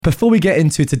Before we get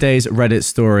into today's Reddit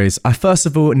stories, I first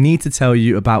of all need to tell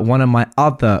you about one of my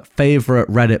other favorite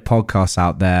Reddit podcasts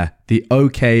out there, the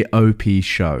OKOP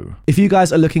Show. If you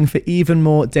guys are looking for even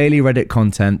more daily Reddit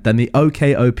content, then the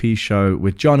OKOP Show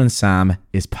with John and Sam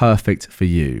is perfect for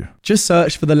you. Just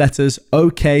search for the letters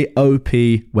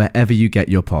OKOP wherever you get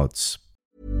your pods.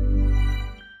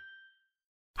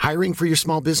 Hiring for your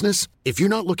small business? If you're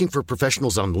not looking for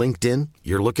professionals on LinkedIn,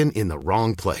 you're looking in the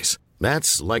wrong place.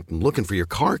 That's like looking for your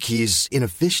car keys in a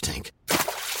fish tank.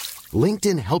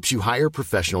 LinkedIn helps you hire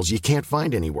professionals you can't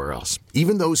find anywhere else,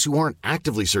 even those who aren't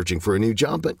actively searching for a new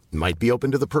job but might be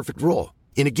open to the perfect role.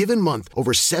 In a given month,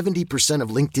 over 70% of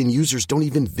LinkedIn users don't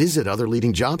even visit other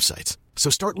leading job sites.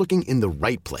 So start looking in the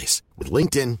right place. With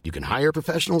LinkedIn, you can hire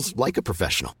professionals like a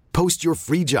professional. Post your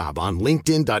free job on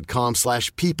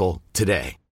linkedin.com/people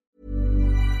today.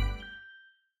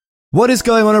 What is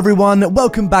going on, everyone?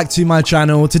 Welcome back to my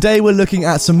channel. Today we're looking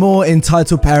at some more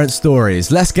Entitled Parent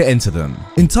stories. Let's get into them.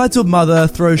 Entitled Mother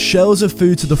throws shells of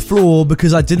food to the floor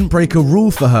because I didn't break a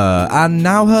rule for her, and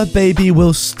now her baby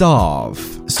will starve.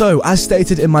 So, as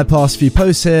stated in my past few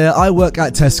posts here, I work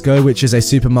at Tesco, which is a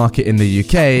supermarket in the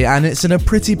UK, and it's in a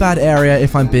pretty bad area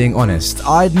if I'm being honest.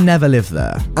 I'd never live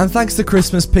there. And thanks to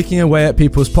Christmas picking away at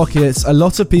people's pockets, a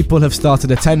lot of people have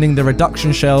started attending the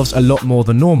reduction shelves a lot more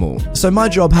than normal. So my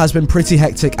job has been pretty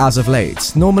hectic as of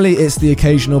late. Normally it's the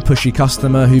occasional pushy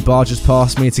customer who barges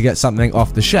past me to get something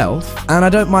off the shelf, and I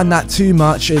don't mind that too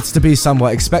much. It's to be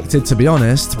somewhat expected, to be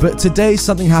honest, but today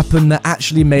something happened that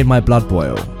actually made my blood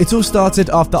boil. It all started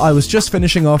after I was just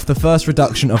finishing off the first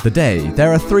reduction of the day.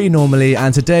 There are 3 normally,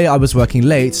 and today I was working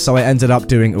late, so I ended up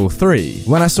doing all 3.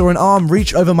 When I saw an arm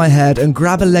reach over my head and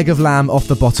grab a leg of lamb off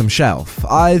the bottom shelf,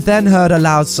 I then heard a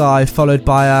loud sigh followed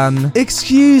by an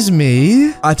 "Excuse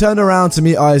me?" I turned around to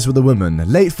meet eyes with a woman,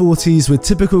 late 40s with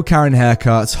typical Karen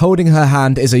haircut. Holding her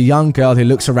hand is a young girl who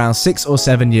looks around 6 or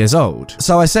 7 years old.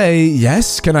 So I say,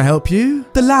 "Yes, can I help you?"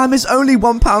 "The lamb is only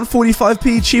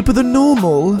 £1.45p cheaper than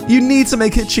normal. You need to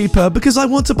make it cheaper because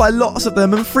I want to buy lots of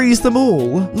them and freeze them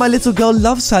all. My little girl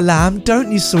loves her lamb,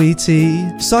 don't you, sweetie?"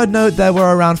 Side note, there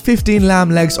were around 15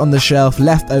 lamb legs on the shelf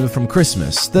left over from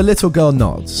Christmas. The little girl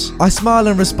nods. I smile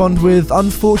and respond with,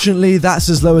 "Unfortunately, that's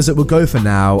as low as it will go for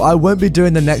now. I won't be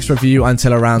doing the next review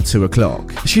until around 2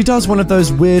 o'clock. She does one of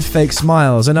those weird fake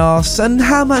smiles and asks, "And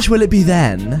how much will it be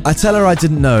then?" I tell her I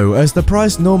didn't know, as the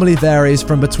price normally varies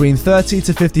from between 30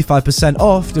 to 55%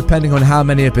 off depending on how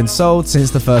many have been sold since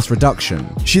the first reduction.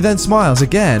 She then smiles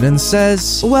again and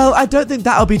says, "Well, I don't think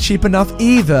that'll be cheap enough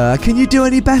either. Can you do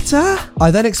any better?"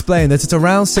 I then explain that at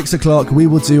around 6 o'clock we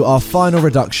will do our final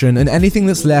reduction, and anything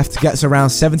that's left gets around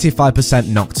 75%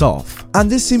 knocked off. And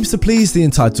this seems to please the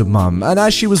entitled mum, and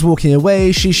as she was walking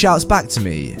away, she shouts back to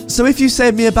me, "So if you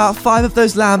save me about 5 of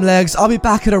those lamb legs, I'll be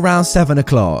back at around 7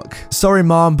 o'clock. Sorry,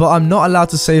 mum, but I'm not allowed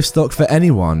to save stock for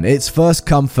anyone. It's first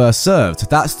come, first served.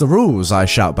 That's the rules," I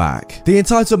shout back. The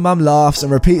entitled mum laughs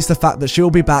and repeats the fact that she'll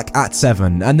be back at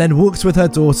 7, and then walks with her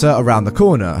daughter around the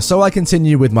corner, so I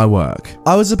continue with my work.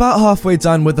 I was about halfway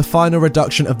done with the final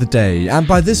reduction of the day, and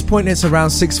by this point it's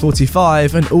around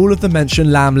 6:45 and all of the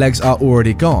mentioned lamb legs are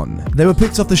already gone. They were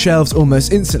picked off the shelves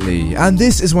almost instantly, and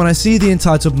this is when I see the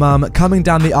entitled mum coming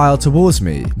down the aisle towards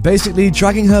me, basically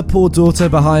dragging her poor daughter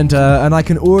behind her, and I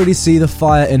can already see the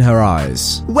fire in her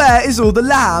eyes. "Where is all the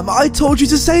lamb? I told you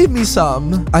to save me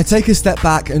some." I take a step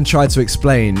back and try to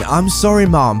explain, "I'm sorry,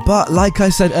 mum, but like I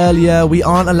said earlier, we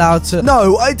aren't allowed to—"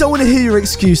 "No, I don't want to hear your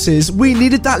excuses. We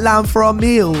needed that lamb for our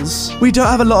meals. We don't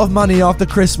have a lot of money after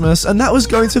Christmas, and that was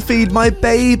going to feed my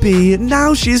baby.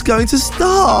 Now she's going to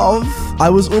starve." I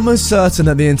was almost certain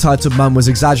that the entitled mum was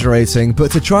exaggerating,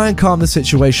 but to try and calm the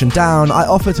situation down, I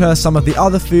offered her some of the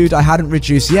other food I hadn't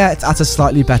reduced yet at a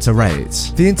slightly better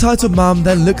rate. The entitled mum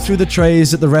then looked through the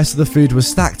trays that the rest of the food was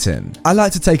stacked in. I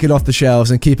like to take it off the shelves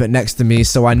and keep it next to me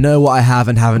so I know what I have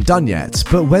and haven't done yet,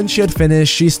 but when she had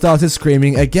finished, she started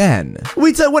screaming again.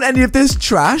 "We don't want any of this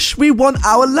trash. We want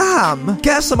our lamb.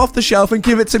 Get some off the shelf and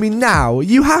give it to me now.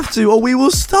 You have to, or we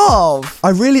will starve." I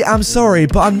really am sorry,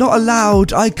 but I'm not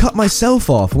allowed. I cut myself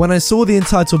off when I saw the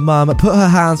entitled mum put her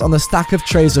hands on the stack of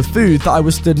trays of food that I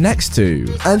was stood next to,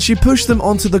 and she pushed them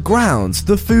onto the ground.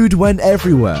 The food went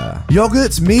everywhere.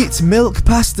 Yogurt, meat, milk,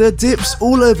 pasta, dips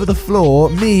all over the floor,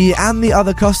 me and the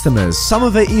other customers. Some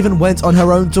of it even went on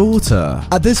her own daughter.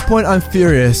 At this point I'm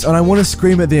furious and I want to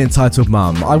scream at the entitled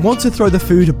mum. I want to throw the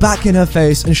food back in her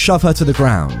face and shove her to the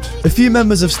ground. A few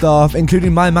members of staff,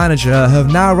 including my manager,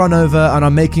 have now run over and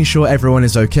are making sure everyone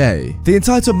is okay. The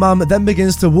entitled mum then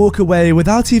begins to walk away away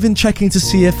without even checking to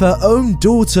see if her own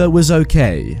daughter was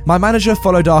okay. My manager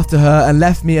followed after her and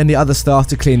left me and the other staff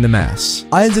to clean the mess.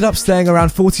 I ended up staying around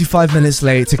 45 minutes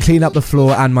late to clean up the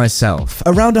floor and myself.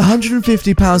 Around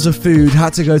 150 pounds of food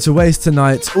had to go to waste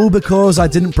tonight, all because I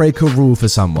didn't break a rule for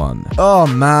someone. Oh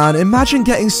man, imagine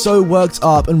getting so worked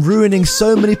up and ruining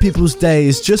so many people's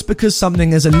days just because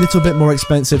something is a little bit more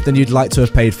expensive than you'd like to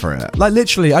have paid for it. Like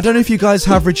literally, I don't know if you guys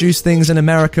have reduced things in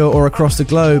America or across the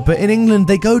globe, but in England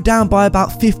they go down by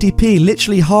about 50p,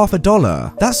 literally half a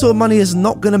dollar. That sort of money is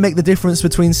not going to make the difference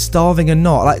between starving and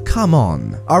not. Like, come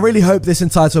on. I really hope this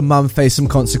entitled mum faced some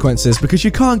consequences because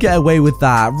you can't get away with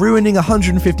that, ruining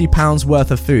 150 pounds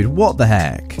worth of food. What the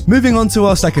heck? Moving on to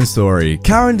our second story.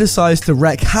 Karen decides to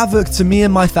wreak havoc to me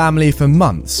and my family for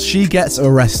months. She gets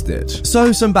arrested.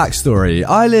 So, some backstory.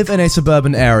 I live in a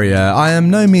suburban area. I am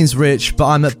no means rich, but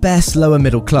I'm at best lower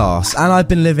middle class, and I've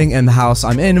been living in the house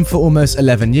I'm in for almost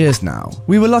 11 years now.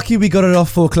 We were lucky we got it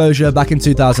off foreclosure back in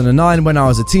 2009 when I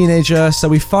was a teenager, so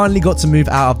we finally got to move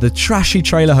out of the trashy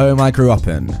trailer home I grew up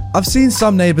in. I've seen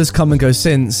some neighbours come and go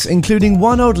since, including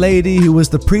one old lady who was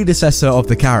the predecessor of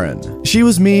the Karen. She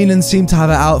was mean and seemed to have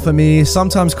it out for me,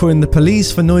 sometimes calling the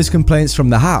police for noise complaints from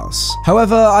the house.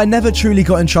 However, I never truly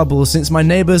got in trouble since my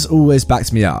neighbours always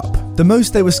backed me up. The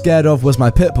most they were scared of was my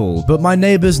pit bull, but my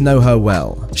neighbours know her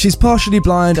well. She's partially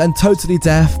blind and totally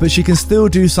deaf, but she can still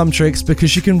do some tricks because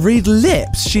she can read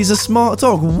lips. She's a smart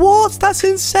dog. What? That's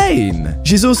insane.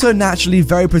 She's also naturally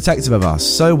very protective of us,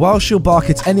 so while she'll bark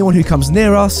at anyone who comes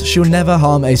near us, she'll never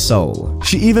harm a soul.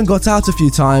 She even got out a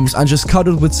few times and just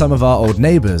cuddled with some of our old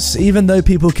neighbours, even though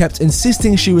people kept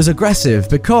insisting she was aggressive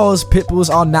because pit bulls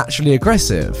are naturally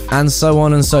aggressive, and so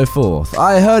on and so forth.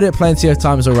 I heard it plenty of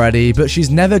times already, but she's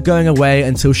never going away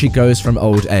until she goes from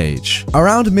old age.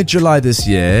 Around mid-July this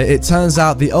year, it turns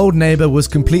out the old neighbour was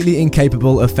completely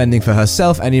incapable of fending for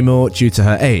herself anymore due to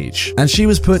her age, and she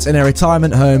was put in a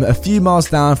retirement home a few miles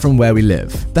down from where we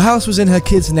live. The house was in her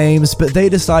kids' names, but they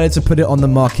decided to put it on the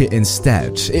market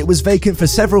instead. It was vacant for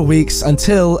several weeks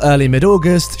until early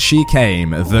mid-August she came,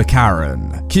 the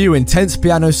Karen. Cue intense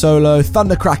piano solo,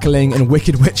 thunder crackling, and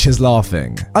wicked witches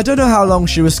laughing. I don't know how long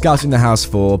she was scouting the house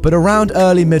for, but around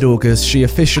early mid-August she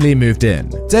officially moved in.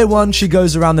 Day one, she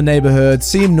goes around the neighborhood,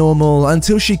 seemed normal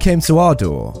until she came to our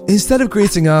door. Instead of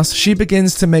greeting us, she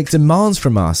begins to make demands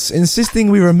from us, insisting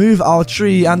we remove our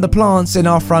tree and the plants in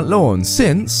our front lawn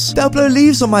since they'll blow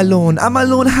leaves on my lawn and my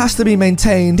lawn has to be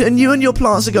maintained and you and your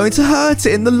plants are going to hurt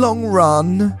it in the long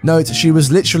run. Note, she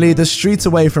was literally the street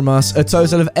away from us, a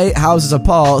total of 8 houses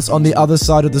apart on the other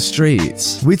side of the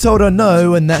street. We told her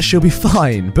no and that she'll be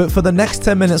fine, but for the next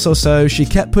 10 minutes or so, she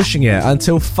kept pushing it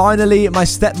until finally my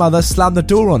stepmother slammed the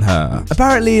door on her.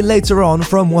 Apparently, later on,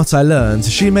 from what I learned,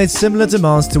 she made similar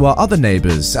demands to our other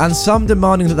neighbours, and some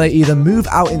demanding that they either move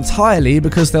out entirely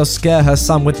because they'll scare her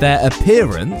son with their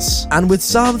appearance, and with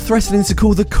some threatening to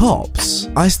call the cops.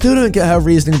 I still don't get her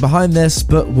reasoning behind this,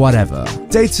 but whatever.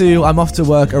 Day 2, I'm off to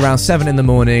work around 7 in the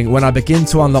morning when I begin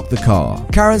to unlock the car.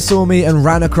 Karen saw me and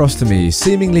ran across to me,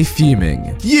 seemingly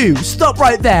fuming. You, stop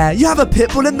right there! You have a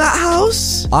pit bull in that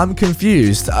house? I'm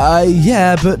confused.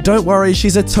 Yeah, but don't worry,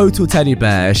 she's a total teddy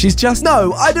bear. She's just—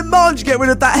 No, I demand you get rid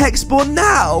of that hexborn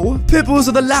now! Pit bulls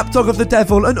are the lapdog of the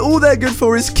devil and all they're good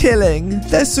for is killing.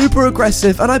 They're super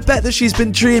aggressive and I bet that she's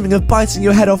been dreaming of biting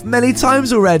your head off many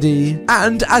times already.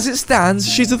 And as it stands,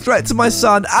 she's a threat to my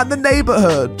son and the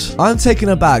neighborhood. I'm taken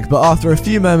aback, but after a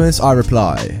few moments I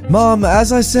reply, Mom,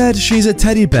 as I said, she's a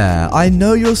teddy bear. I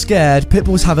know you're scared, pit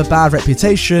bulls have a bad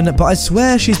reputation, but I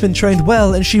swear she's been trained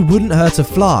well and she wouldn't hurt a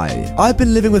fly. I've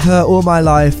been living with her all my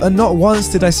life and not once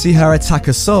did I see her attack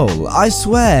a soul. I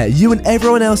swear, you and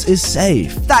everyone else is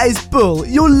safe. That is bull.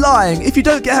 You're lying. If you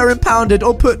don't get her impounded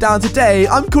or put down today,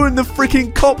 I'm calling the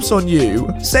freaking cops on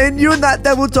you. Saying you and that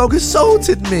devil dog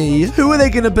assaulted me. Who are they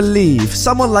gonna believe?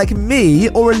 Someone like me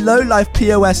or a low-life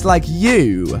POS like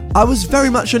you? I was very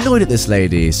much annoyed at this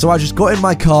lady, so I just got in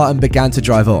my car and began to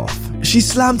drive off. She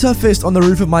slammed her fist on the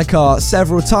roof of my car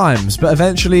several times, but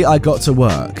eventually I got to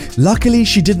work. Luckily,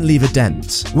 she didn't leave a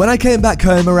dent. When I came back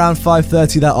home around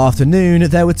 5:30 that afternoon,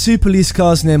 there were 2 police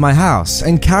cars near my house,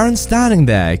 and Karen standing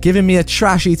there, giving me a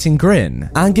trash-eating grin,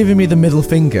 and giving me the middle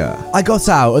finger. I got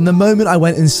out, and the moment I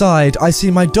went inside, I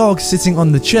see my dog sitting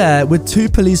on the chair with 2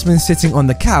 policemen sitting on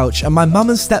the couch, and my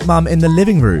mum and stepmom in the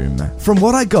living room. From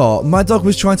what I got, my dog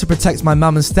was trying to protect my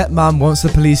mum and stepmom once the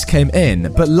police came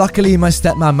in, but luckily my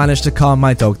stepmom managed to calm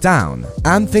my dog down.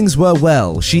 And things were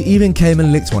well, she even came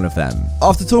and licked one of them.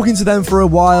 After talking to them for a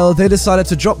while, they decided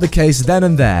to drop the case then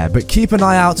and there, but keep an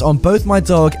eye out on both my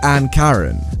dog and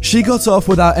Karen. She got off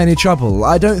without any trouble,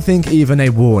 I don't think even a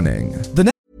warning.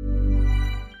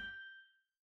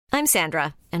 I'm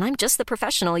Sandra, and I'm just the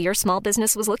professional your small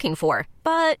business was looking for.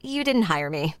 But you didn't hire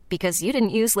me because you didn't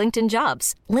use LinkedIn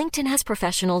Jobs. LinkedIn has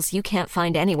professionals you can't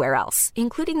find anywhere else,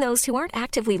 including those who aren't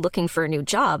actively looking for a new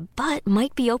job, but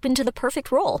might be open to the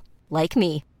perfect role, like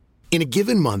me. In a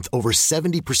given month, over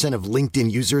 70% of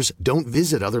LinkedIn users don't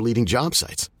visit other leading job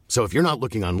sites. So if you're not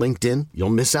looking on LinkedIn, you'll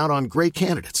miss out on great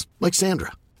candidates like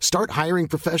Sandra. Start hiring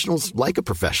professionals like a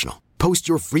professional. Post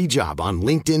your free job on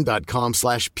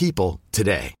linkedin.com/people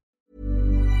today.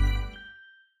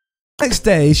 Next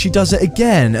day, she does it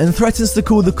again and threatens to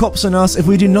call the cops on us if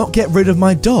we do not get rid of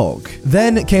my dog.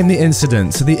 Then came the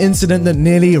incident that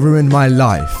nearly ruined my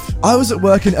life. I was at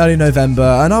work in early November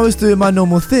and I was doing my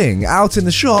normal thing out in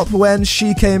the shop when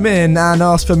she came in and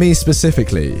asked for me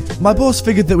specifically. My boss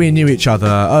figured that we knew each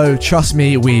other, oh trust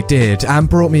me we did, and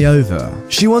brought me over.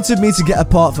 She wanted me to get a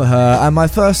part for her and my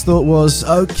first thought was,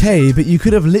 okay, but you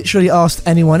could have literally asked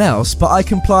anyone else, but I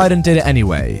complied and did it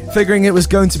anyway, figuring it was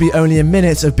going to be only a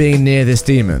minute of being near this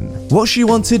demon. What she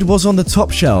wanted was on the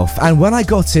top shelf, and when I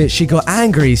got it, she got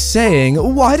angry, saying,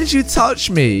 "Why did you touch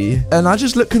me?" And I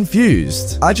just looked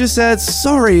confused. I just said,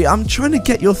 "Sorry, I'm trying to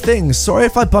get your thing. Sorry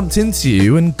if I bumped into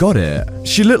you," and got it.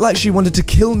 She looked like she wanted to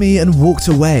kill me and walked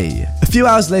away. A few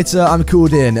hours later, I'm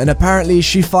called in, and apparently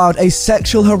she filed a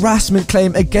sexual harassment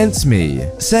claim against me,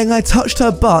 saying I touched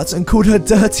her butt and called her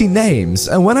dirty names,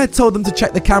 and when I told them to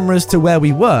check the cameras to where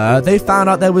we were, they found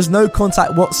out there was no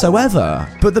contact whatsoever.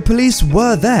 But the police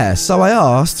were there, so I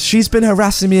asked, "She's been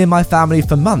harassing me and my family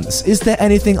for months. Is there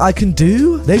anything I can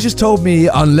do?" They just told me,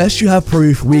 "Unless you have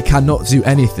proof, we cannot do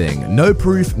anything. No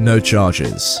proof, no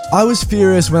charges." I was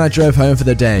furious when I drove home for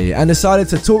the day and decided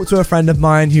to talk to a friend of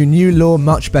mine who knew law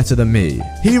much better than me.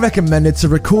 He recommended to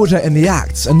record her in the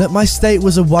act and that my state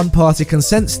was a one-party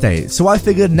consent state, so I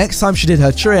figured next time she did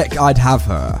her trick, I'd have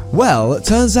her. Well, it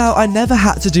turns out I never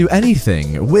had to do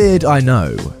anything. Weird, I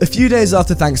know. A few days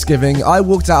after Thanksgiving, I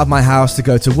walked out of my house to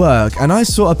go to work and I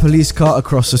saw a police car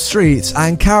across the street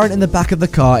and Karen in the back of the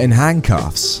car in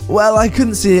handcuffs. Well, I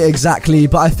couldn't see it exactly,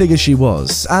 but I figured she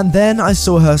was. And then I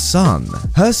saw her son.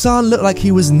 Her son looked like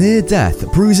he was near death,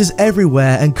 bruises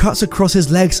everywhere and cuts across his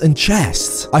legs and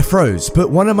chest. I froze,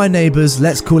 but one of my neighbors,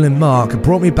 let's call him Mark,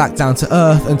 brought me back down to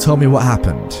earth and told me what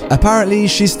happened. Apparently,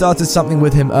 she started something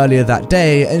with him earlier that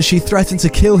day and she threatened to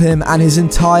kill him and his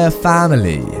entire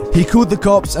family. He called the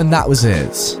cops and that was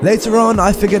it. Later on,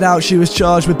 I figured out she was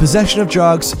charged with possession of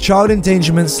drugs, child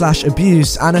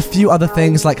endangerment/abuse, and a few other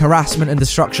things like harassment and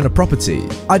destruction of property.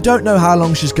 I don't know how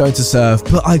long she's going to serve,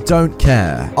 but I don't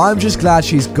care. I'm just glad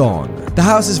she's gone. The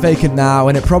house is vacant now,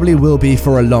 and it probably will be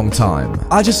for a long time.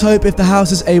 I just hope if the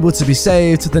house is able to be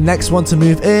saved, the next one to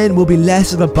move in will be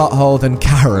less of a butthole than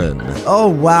Karen. Oh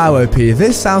wow, OP,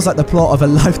 this sounds like the plot of a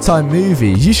Lifetime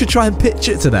movie. You should try and pitch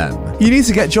it to them. You need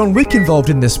to get John Wick involved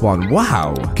in this one.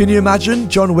 Wow. Can you imagine?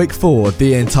 John Wick 4,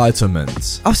 The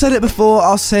Entitlement. I've said it before,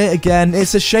 I'll say it again.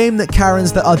 It's a shame that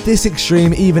Karens that are this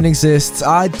extreme even exist.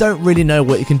 I don't really know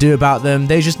what you can do about them.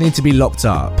 They just need to be locked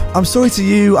up. I'm sorry to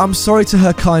you, I'm sorry to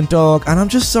her kind dog, and I'm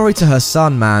just sorry to her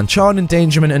son, man. Child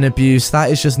endangerment and abuse, that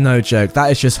is just no joke.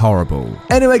 That is just horrible.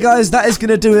 Anyway, guys, that is going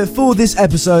to do it for this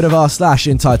episode of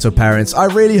r/Entitled Parents. I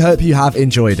really hope you have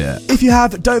enjoyed it. If you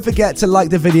have, don't forget to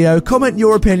like the video, comment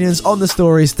your opinions on the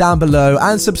stories down below,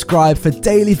 and subscribe for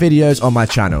daily videos on my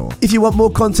channel. If you want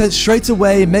more content straight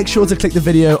away, make sure to click the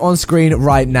video on screen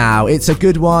right now. It's a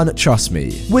good one, trust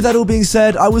me. With that all being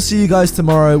said, I will see you guys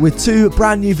tomorrow with 2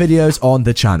 brand new videos on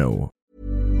the channel.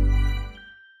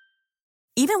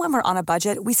 Even when we're on a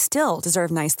budget, we still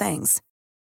deserve nice things.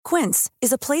 Quince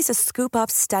is a place to scoop up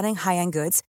stunning high-end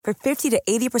goods for 50 to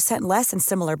 80% less than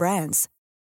similar brands.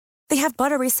 They have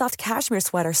buttery soft cashmere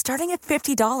sweaters starting at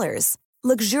 $50,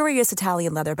 luxurious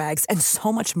Italian leather bags, and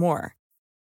so much more.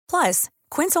 Plus,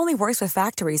 Quince only works with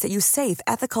factories that use safe,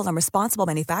 ethical, and responsible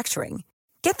manufacturing.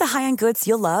 Get the high-end goods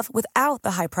you'll love without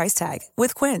the high price tag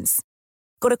with Quince.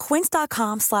 Go to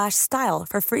quince.com/style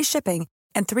for free shipping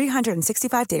and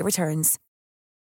 365-day returns.